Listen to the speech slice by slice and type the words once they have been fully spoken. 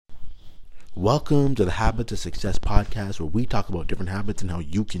Welcome to the Habits of Success podcast, where we talk about different habits and how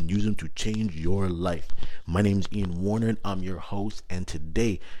you can use them to change your life. My name is Ian Warner, and I'm your host. And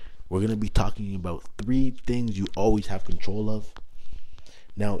today, we're going to be talking about 3 things you always have control of.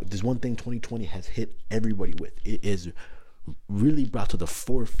 Now, if there's one thing 2020 has hit everybody with, it is really brought to the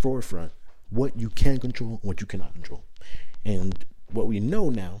forefront what you can control and what you cannot control. And what we know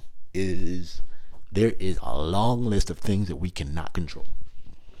now is there is a long list of things that we cannot control.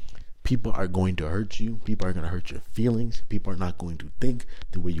 People are going to hurt you. People are going to hurt your feelings. People are not going to think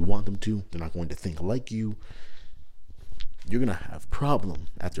the way you want them to. They're not going to think like you. You're going to have problem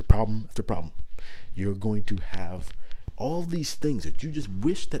after problem after problem. You're going to have all these things that you just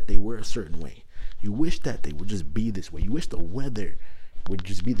wish that they were a certain way. You wish that they would just be this way. You wish the weather would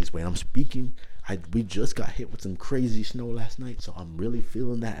just be this way. And I'm speaking, we just got hit with some crazy snow last night, so I'm really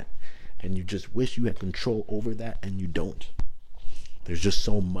feeling that. And you just wish you had control over that, and you don't. There's just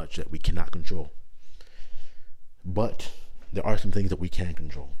so much that we cannot control. But there are some things that we can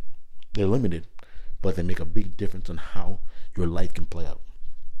control. They're limited, but they make a big difference on how your life can play out.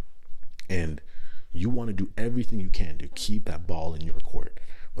 And you want to do everything you can to keep that ball in your court.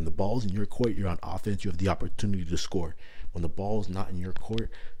 When the ball's in your court, you're on offense, you have the opportunity to score. When the ball's not in your court,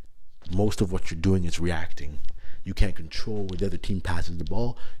 most of what you're doing is reacting. You can't control where the other team passes the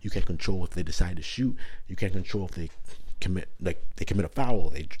ball. You can't control if they decide to shoot. You can't control if they commit a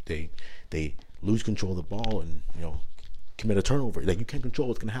foul. They lose control of the ball and commit a turnover. Like, you can't control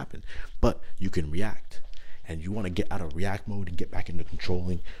what's gonna happen, but you can react. And you want to get out of react mode and get back into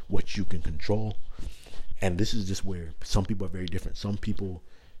controlling what you can control. And this is just where some people are very different. Some people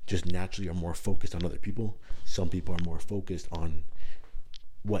just naturally are more focused on other people. Some people are more focused on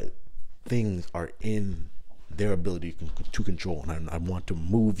what things are in their ability to control. And I want to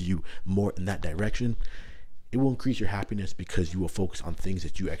move you more in that direction. It will increase your happiness because you will focus on things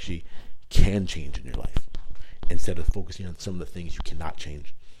that you actually can change in your life instead of focusing on some of the things you cannot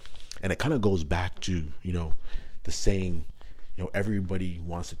change. And it kind of goes back to, the saying, everybody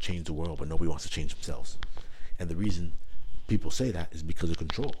wants to change the world, but nobody wants to change themselves. And the reason people say that is because of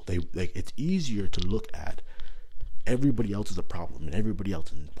control. It's easier to look at everybody else as a problem and everybody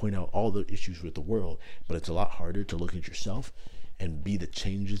else and point out all the issues with the world, but it's a lot harder to look at yourself and be the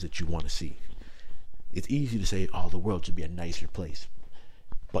changes that you want to see. It's easy to say, the world should be a nicer place,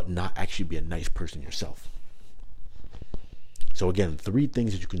 but not actually be a nice person yourself. So again, 3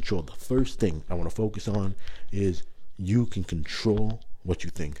 things that you control. The first thing I want to focus on is you can control what you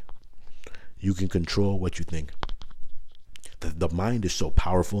think. You can control what you think. The mind is so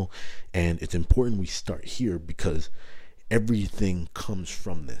powerful, and it's important we start here because everything comes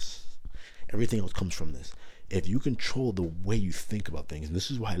from this. Everything else comes from this. If you control the way you think about things, and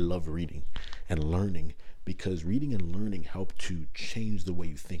this is why I love reading and learning, because reading and learning help to change the way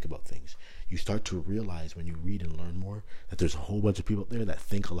you think about things. You start to realize when you read and learn more that there's a whole bunch of people out there that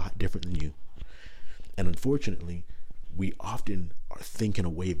think a lot different than you. And unfortunately, we often are thinking a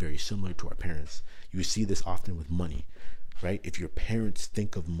way very similar to our parents. You see this often with money, right? If your parents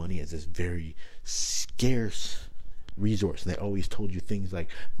think of money as this very scarce resource, and they always told you things like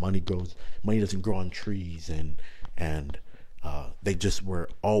money doesn't grow on trees, and they just were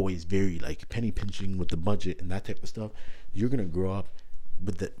always very penny pinching with the budget and that type of stuff, you're gonna grow up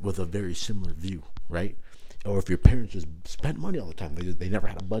with a very similar view, right? Or if your parents just spent money all the time, they never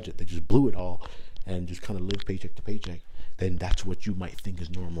had a budget, they just blew it all and just kind of lived paycheck to paycheck, then that's what you might think is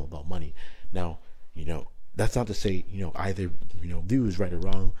normal about money. Now, that's not to say either view is right or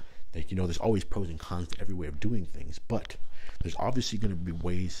wrong. There's always pros and cons to every way of doing things, but there's obviously going to be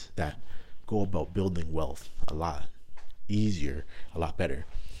ways that go about building wealth a lot easier, a lot better.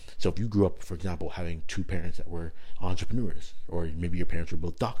 So if you grew up, for example, having 2 parents that were entrepreneurs, or maybe your parents were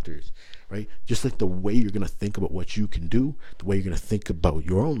both doctors, right? Just like the way you're going to think about what you can do, the way you're going to think about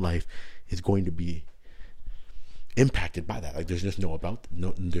your own life is going to be impacted by that. There's no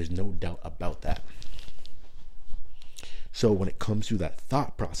doubt about that. So when it comes to that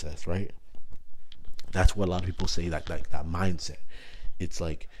thought process, right? That's what a lot of people say, that mindset. It's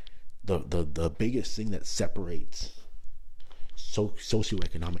like the biggest thing that separates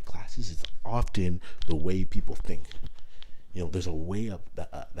socioeconomic classes is often the way people think. There's a way up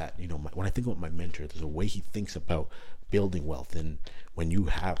that when I think about my mentor, there's a way he thinks about building wealth. And when you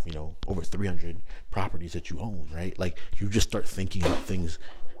have over 300 properties that you own, right? You just start thinking about things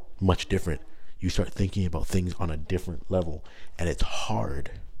much different. You start thinking about things on a different level, and it's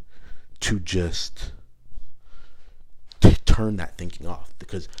hard to just turn that thinking off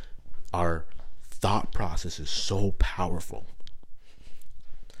because our thought process is so powerful.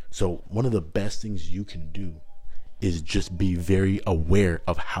 So one of the best things you can do is just be very aware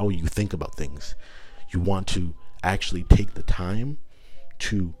of how you think about things. You want to actually take the time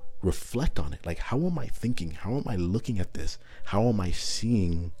to reflect on it. Like, how am I thinking? How am I looking at this? How am I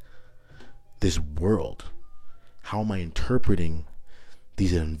seeing this world? How am I interpreting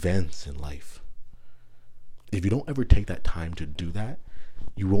these events in life? If you don't ever take that time to do that,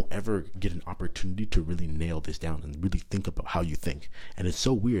 you won't ever get an opportunity to really nail this down and really think about how you think. And it's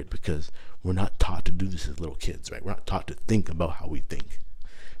so weird because we're not taught to do this as little kids, right? We're not taught to think about how we think.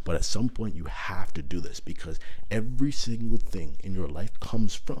 But at some point you have to do this, because every single thing in your life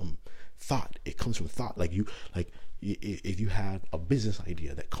comes from thought. It comes from thought. If you have a business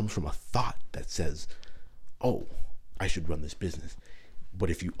idea that comes from a thought that says, oh, I should run this business. But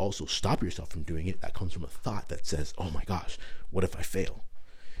if you also stop yourself from doing it, that comes from a thought that says, oh my gosh, what if I fail?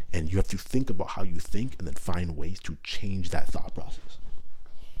 And you have to think about how you think and then find ways to change that thought process.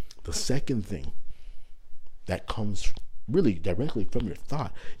 The second thing that comes really directly from your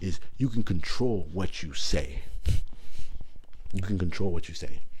thought is you can control what you say. You can control what you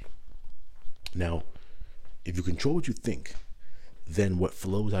say. Now, if you control what you think, then what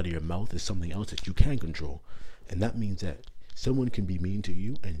flows out of your mouth is something else that you can control. And that means that someone can be mean to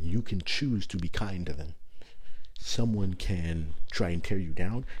you and you can choose to be kind to them. Someone can try and tear you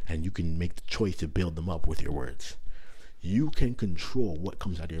down and you can make the choice to build them up with your words. You can control what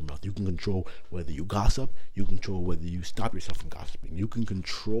comes out of your mouth. You can control whether you gossip. You control whether you stop yourself from gossiping. You can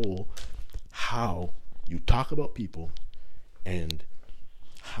control how you talk about people and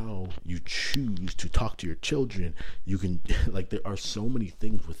how you choose to talk to your children. You can, there are so many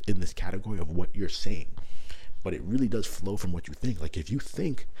things within this category of what you're saying, but it really does flow from what you think. Like, if you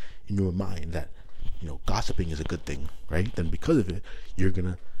think in your mind that, gossiping is a good thing, right? Then because of it,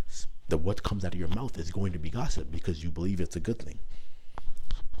 what comes out of your mouth is going to be gossip because you believe it's a good thing.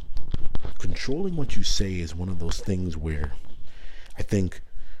 Controlling what you say is one of those things where I think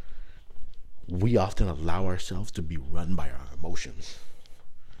we often allow ourselves to be run by our emotions.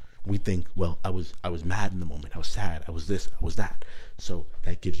 We think, well, I was mad in the moment. I was sad. I was this. I was that. So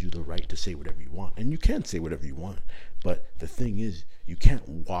that gives you the right to say whatever you want. And you can say whatever you want. But the thing is, you can't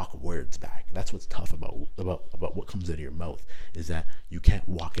walk words back. That's what's tough about what comes out of your mouth, is that you can't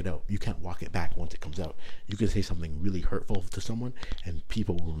walk it out. You can't walk it back once it comes out. You can say something really hurtful to someone, and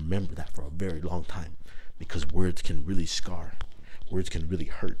people will remember that for a very long time, because words can really scar. Words can really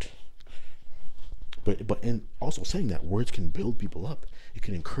hurt. But and also saying that, words can build people up. It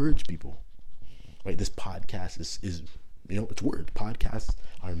can encourage people, right? This podcast is it's words. Podcasts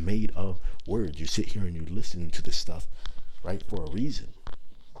are made of words. You sit here and you listen to this stuff, right, for a reason.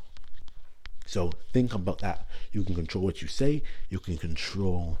 So think about that. You can control what you say. You can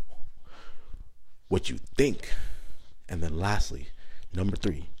control what you think. And then lastly, number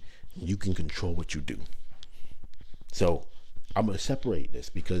 3, you can control what you do. So I'm going to separate this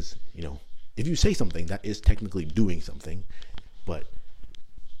because, if you say something, that is technically doing something, but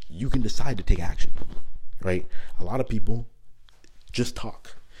you can decide to take action, right? A lot of people just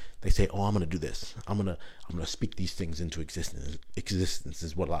talk. They say, "Oh, I'm going to do this. I'm going to speak these things into existence." Existence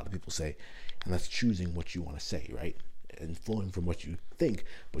is what a lot of people say, and that's choosing what you want to say, right? And flowing from what you think,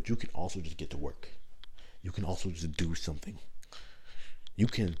 but you can also just get to work. You can also just do something. You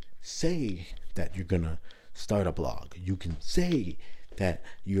can say that you're going to start a blog. You can say that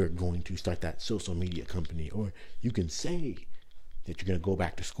you're going to start that social media company, or you can say that you're going to go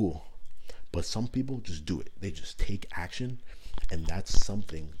back to school. But some people just do it. They just take action, and that's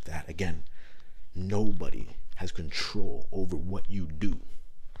something that, again, nobody has control over what you do.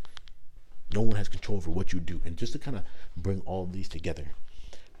 No one has control over what you do. And just to kind of bring all of these together,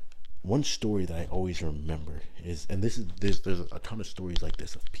 one story that I always remember is, and there's a ton of stories like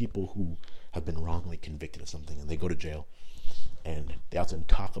this of people who have been wrongly convicted of something and they go to jail, and they often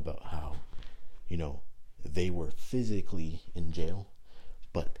talk about how, they were physically in jail,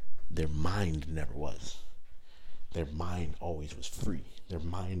 but their mind never was. Their mind always was free. Their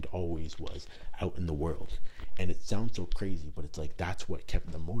mind always was out in the world. And it sounds so crazy, but it's like that's what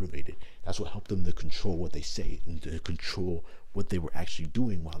kept them motivated. That's what helped them to control what they say and to control what they were actually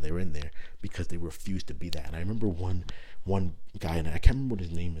doing while they were in there, because they refused to be that. And I remember one guy, and I can't remember what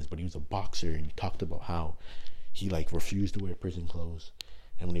his name is, but he was a boxer, and he talked about how he refused to wear prison clothes,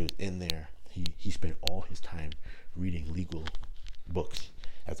 and when he was in there, he spent all his time reading legal books.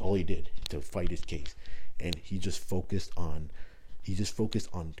 That's all he did to fight his case. And he just focused on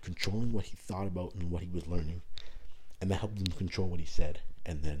controlling what he thought about and what he was learning, and that helped him control what he said.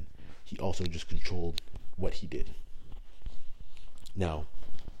 And then he also just controlled what he did. Now,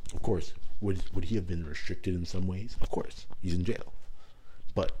 of course, would he have been restricted in some ways? Of course, he's in jail.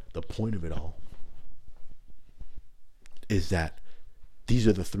 But the point of it all is that these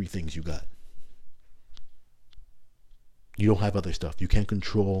are the three things you got. You don't have other stuff. You can't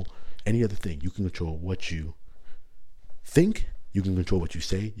control any other thing. You can control what you think. You can control what you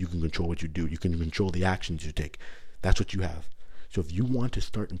say. You can control what you do. You can control the actions you take. That's what you have. So if you want to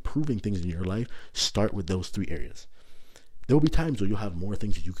start improving things in your life, start with those three areas. There will be times where you'll have more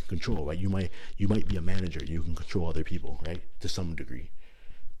things that you can control, right? You might be a manager. You can control other people, right? To some degree.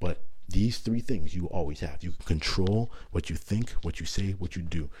 But these three things you always have. You can control what you think, what you say, what you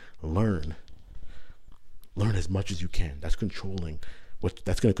do. Learn as much as you can. That's going to control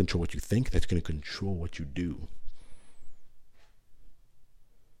what you think. That's going to control what you do.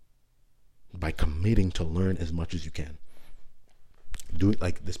 By committing to learn as much as you can. Do it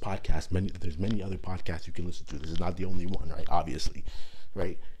like this podcast. There's many other podcasts you can listen to. This is not the only one, right? Obviously,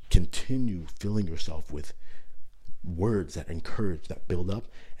 right? Continue filling yourself with words that encourage, that build up,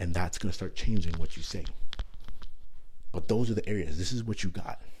 and that's going to start changing what you say. But those are the areas. This is what you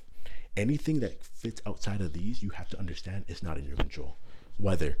got. Anything that fits outside of these, you have to understand it's not in your control.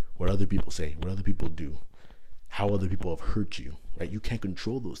 Whether what other people say, what other people do, how other people have hurt you, right? You can't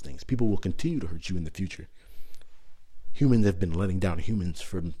control those things. People will continue to hurt you in the future. Humans have been letting down humans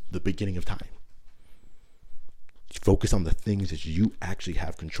from the beginning of time. Focus on the things that you actually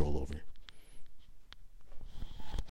have control over.